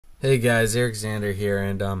Hey guys, Eric Xander here,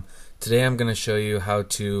 and today I'm going to show you how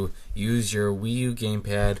to use your Wii U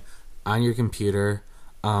Gamepad on your computer,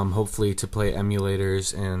 hopefully to play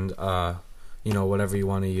emulators and whatever you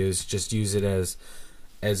want to use. Just use it as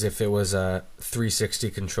if it was a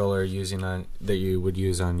 360 controller that you would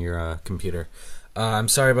use on your computer. I'm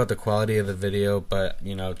sorry about the quality of the video, but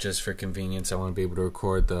just for convenience, I want to be able to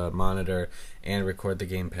record the monitor and record the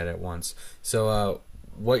gamepad at once. So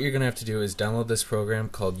what you're gonna have to do is download this program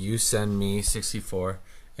called YouSendMe64,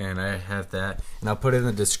 and I have that, and I'll put it in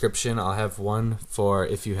the description. I'll have one for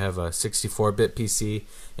if you have a 64-bit PC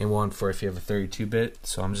and one for if you have a 32-bit.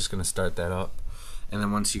 So I'm just gonna start that up, and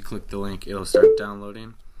then once you click the link, it'll start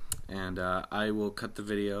downloading, and I will cut the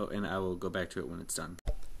video and I will go back to it when it's done.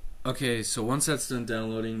 Okay, so once that's done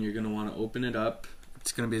downloading, you're gonna want to open it up.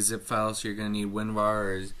 It's gonna be a zip file, so you're gonna need WinRAR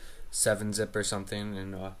or 7-zip or something,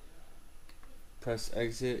 and press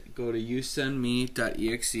exit, go to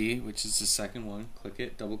yousendme.exe, which is the second one. Click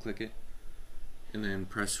it, double click it, and then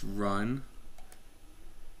press run.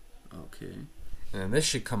 Okay, and then this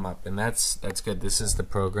should come up, and that's good. This is the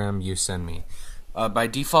program YouSendMe. By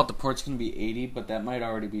default, the port's gonna be 80, but that might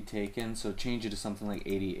already be taken, so change it to something like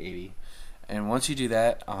 8080. And once you do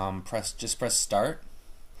that, just press start.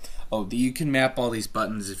 Oh, you can map all these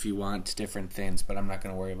buttons if you want to different things, but I'm not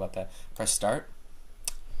gonna worry about that. Press start.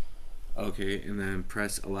 Okay, and then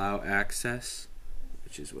press allow access,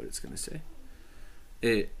 which is what it's going to say.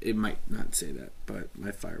 It might not say that, but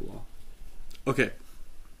my firewall. Okay,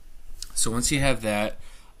 so once you have that,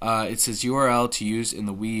 it says URL to use in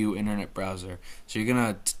the Wii U internet browser. So you're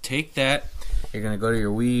going to take that, you're going to go to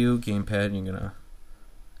your Wii U Gamepad, and you're going to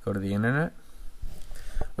go to the internet,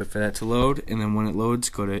 wait for that to load, and then when it loads,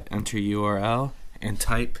 go to enter URL and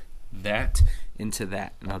type that into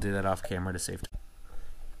that. And I'll do that off camera to save time.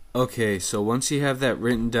 Okay, so once you have that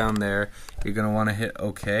written down there, you're going to want to hit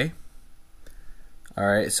OK.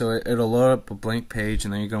 Alright, so it'll load up a blank page,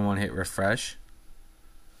 and then you're going to want to hit refresh,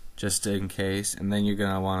 just in case, and then you're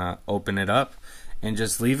going to want to open it up, and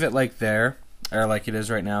just leave it like there, or like it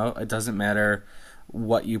is right now. It doesn't matter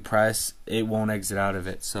what you press, it won't exit out of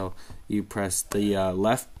it. So you press the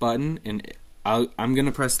left button, and I'm going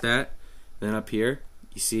to press that, then up here,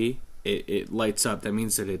 you see, it lights up. That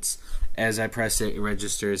means that it's, as I press it, it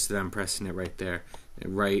registers that I'm pressing it right there,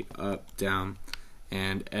 right, up, down,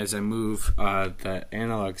 and as I move the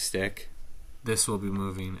analog stick, this will be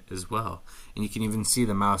moving as well, and you can even see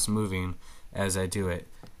the mouse moving as I do it.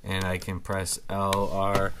 And I can press L,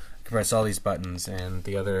 R, I can press all these buttons and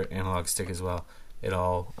the other analog stick as well. It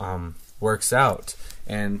all works out,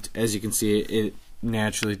 and as you can see, it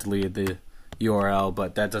naturally deleted the URL,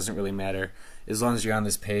 but that doesn't really matter. As long as you're on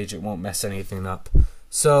this page, it won't mess anything up.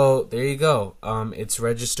 So there you go. It's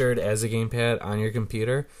registered as a gamepad on your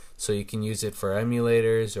computer, so you can use it for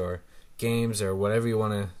emulators or games or whatever you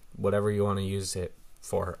want to use it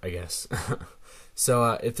for, I guess.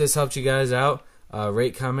 So if this helped you guys out,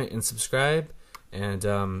 rate, comment, and subscribe, and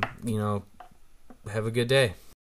have a good day.